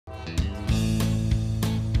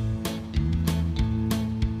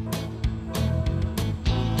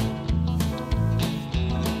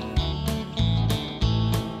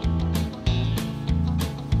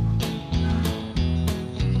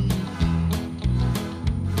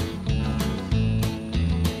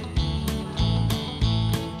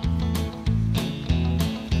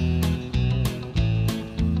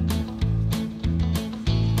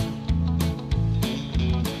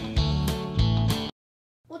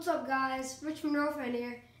What's up guys, Richmond Rofan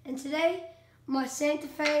here, and today my Santa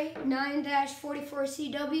Fe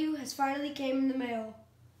 9-44CW has finally came in the mail.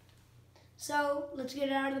 So let's get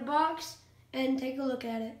it out of the box and take a look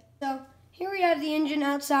at it. So here we have the engine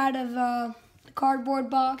outside of the cardboard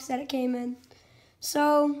box that it came in.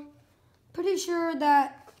 So pretty sure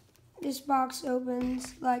that this box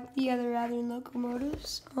opens like the other Athearn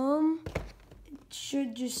locomotives. It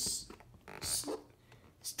should just, this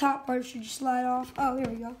top part should just slide off. Oh, here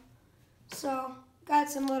we go. So got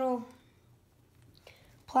some little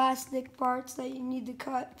plastic parts that you need to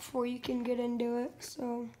cut before you can get into it.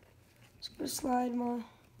 So just gonna slide my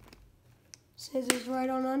scissors right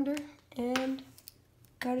on under and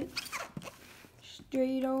cut it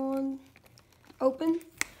straight on open.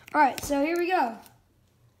 Alright, so here we go.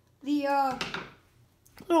 The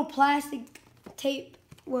little plastic tape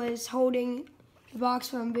was holding the box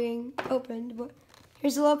from being opened, but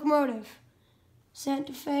here's the locomotive.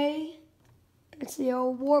 Santa Fe. It's the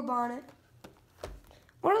old war bonnet.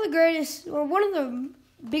 One of the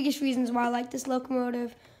biggest reasons why I like this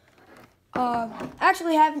locomotive,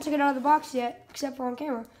 actually I haven't taken it out of the box yet, except for on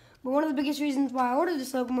camera, but one of the biggest reasons why I ordered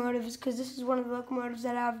this locomotive is because this is one of the locomotives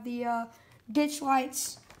that have the ditch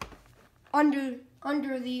lights under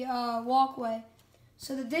the walkway.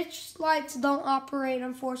 So the ditch lights don't operate,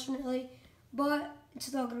 unfortunately, but it's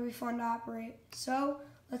still going to be fun to operate. So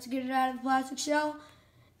let's get it out of the plastic shell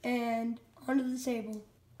and onto the table.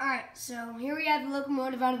 Alright, so here we have the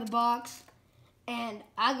locomotive out of the box, and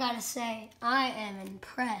I gotta say, I am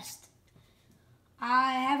impressed.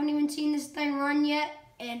 I haven't even seen this thing run yet,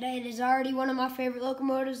 and it is already one of my favorite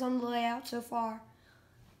locomotives on the layout so far.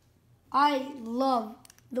 I love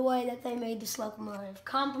the way that they made this locomotive.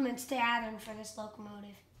 Compliments to Athearn for this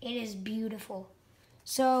locomotive. It is beautiful.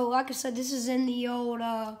 So, like I said, this is in the old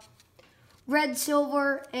red,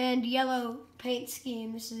 silver, and yellow paint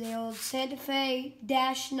scheme. This is the old Santa Fe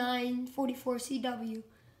 9-44CW.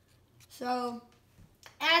 So,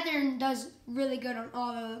 Athearn does really good on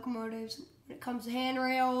all the locomotives when it comes to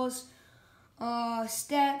handrails,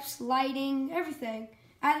 steps, lighting, everything.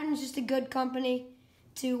 Athearn is just a good company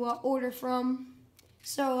to order from.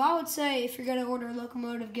 So, I would say if you're going to order a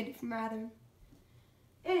locomotive, get it from Athearn.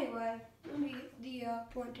 Anyway, let me get the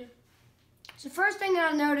pointer. So, first thing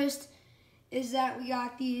that I noticed is that we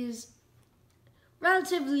got these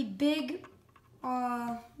relatively big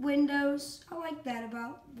windows. I like that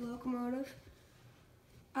about the locomotive.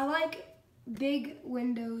 I like big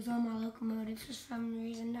windows on my locomotive for some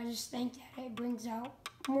reason. I just think that it brings out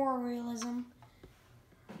more realism.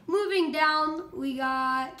 Moving down, we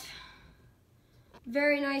got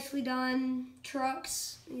very nicely done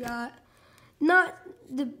trucks. We got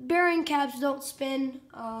the bearing caps don't spin.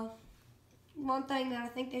 One thing that I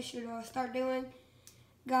think they should start doing.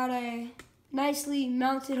 Got a nicely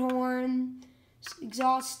mounted horn,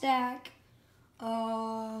 exhaust stack,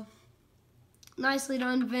 nicely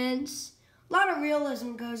done vents. A lot of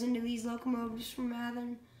realism goes into these locomotives from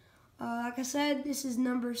Athearn. Like I said, this is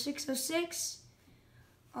number 606.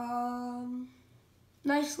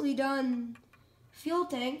 Nicely done fuel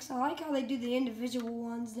tanks. I like how they do the individual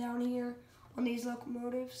ones down here on these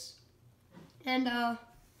locomotives. And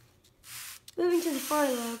moving to the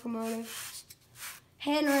front of the locomotive,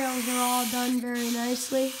 handrails are all done very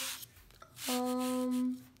nicely.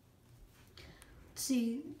 Let's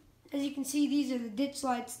see. As you can see, these are the ditch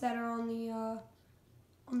lights that are on the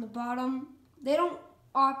bottom. They don't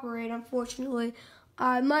operate, unfortunately.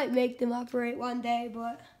 I might make them operate one day,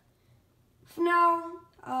 but for now,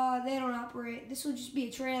 they don't operate. This will just be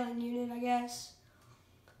a trailing unit, I guess.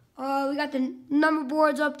 We got the number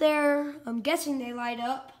boards up there. I'm guessing they light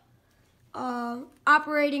up.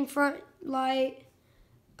 Operating front light.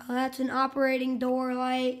 That's an operating door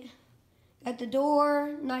light. Got the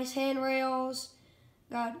door, nice handrails.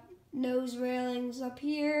 Got nose railings up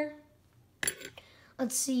here.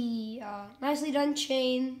 Let's see, nicely done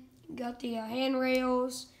chain. Got the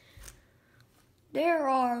handrails. There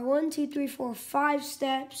are 5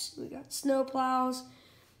 steps. We got snow plows.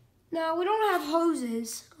 Now, we don't have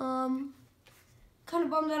hoses. Kind of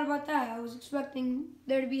bummed out about that. I was expecting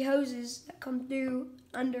there to be hoses that come through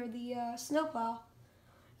under the snowplow.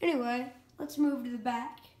 Anyway, let's move to the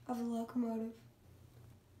back of the locomotive.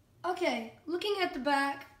 Okay, looking at the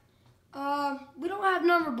back, we don't have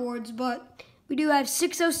number boards, but we do have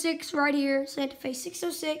 606 right here, Santa Fe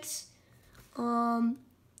 606.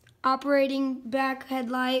 Operating back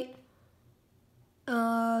headlight.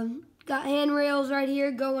 Got handrails right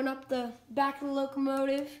here going up the back of the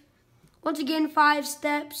locomotive. Once again, 5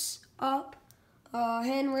 steps up.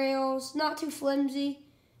 Handrails, not too flimsy.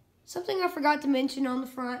 Something I forgot to mention on the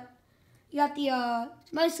front You got the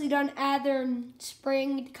nicely done Athearn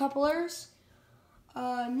spring couplers.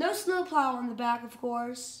 No snowplow on the back, of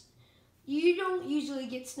course. You don't usually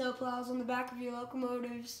get snowplows on the back of your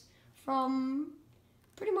locomotives from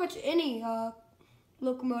pretty much any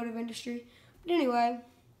locomotive industry. But anyway,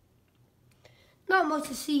 not much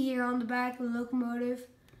to see here on the back of the locomotive.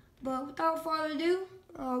 But without further ado,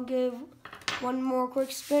 I'll give one more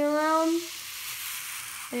quick spin around,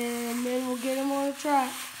 and then we'll get them on the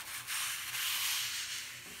track.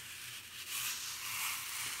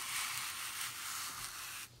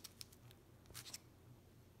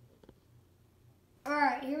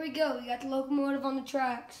 Alright, here we go. We got the locomotive on the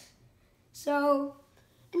tracks. So,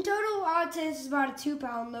 in total, I would say this is about a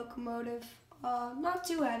 2-pound locomotive. Not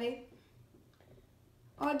too heavy.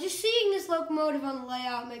 Just seeing this locomotive on the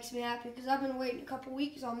layout makes me happy because I've been waiting a couple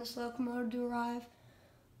weeks on this locomotive to arrive.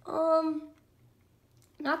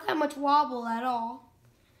 Not that much wobble at all.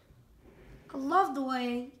 I love the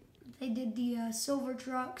way they did the silver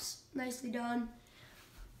trucks. Nicely done.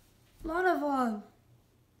 A lot of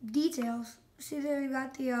details. See there, you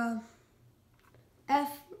got the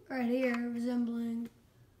F right here resembling,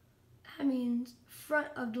 that means front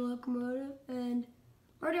of the locomotive, and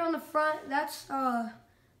already on the front, that's the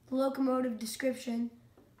locomotive description.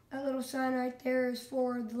 That little sign right there is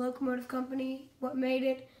for the locomotive company, what made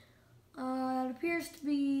it. It appears to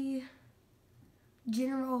be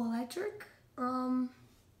General Electric. And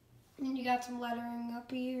you got some lettering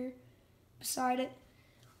up here beside it,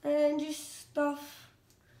 and just stuff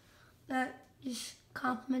that just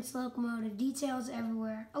complements the locomotive. Details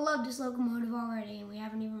everywhere. I love this locomotive already, and we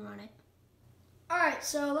haven't even run it. Alright,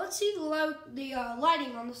 so let's see the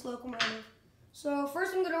lighting on this locomotive. So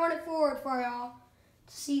first I'm going to run it forward for y'all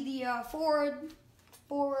to see the forward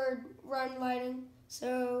run lighting.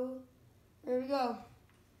 So there we go.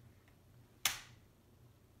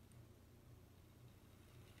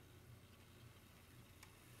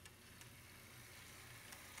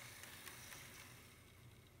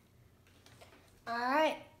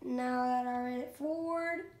 Alright, now that I ran it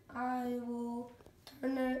forward, I will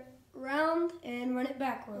turn it around and run it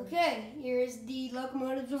backwards. Okay, here's the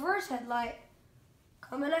locomotive's reverse headlight.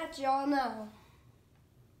 Coming at y'all now.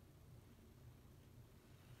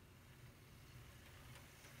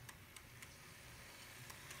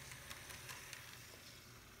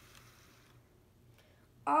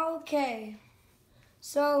 Okay,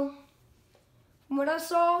 so from what I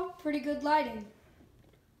saw, pretty good lighting.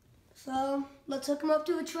 So let's hook them up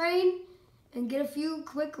to a train and get a few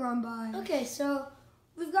quick run-bys. Okay, so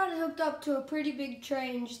we've got it hooked up to a pretty big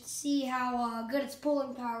train just to see how good its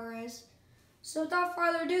pulling power is. So without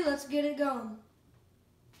further ado, let's get it going.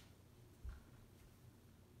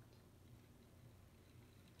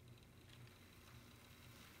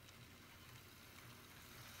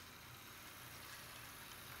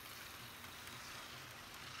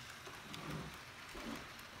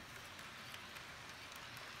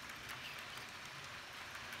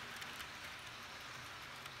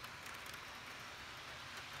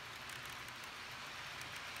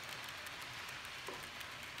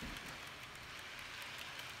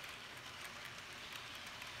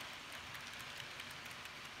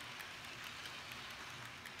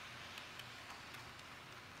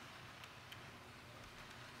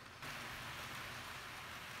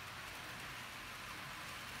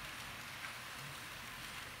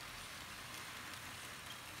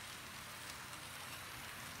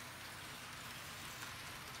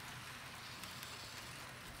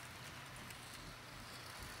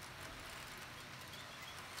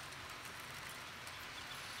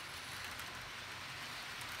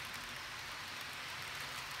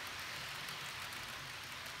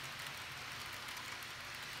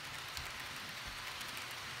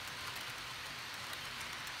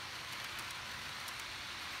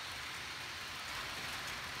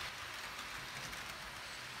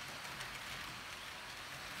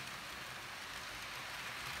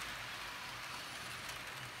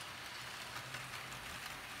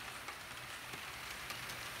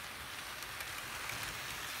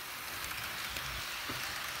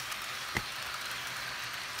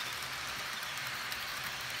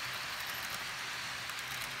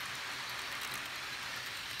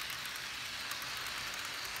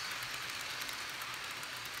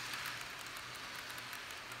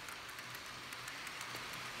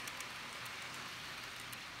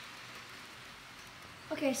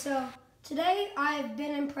 Okay, so today I've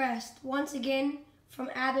been impressed once again from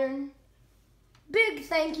Athearn. Big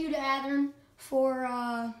thank you to Athearn for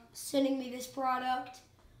sending me this product.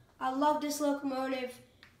 I love this locomotive,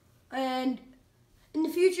 and In the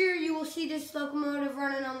future, you will see this locomotive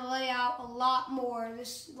running on the layout a lot more.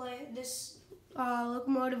 This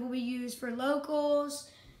locomotive will be used for locals,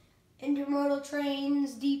 intermodal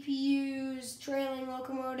trains, DPUs, trailing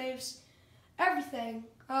locomotives, everything.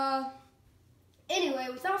 Anyway,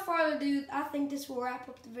 without further ado, I think this will wrap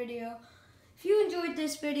up the video. If you enjoyed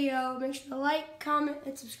this video, make sure to like, comment,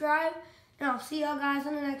 and subscribe, and I'll see y'all guys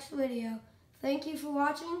in the next video. Thank you for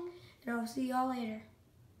watching, and I'll see y'all later.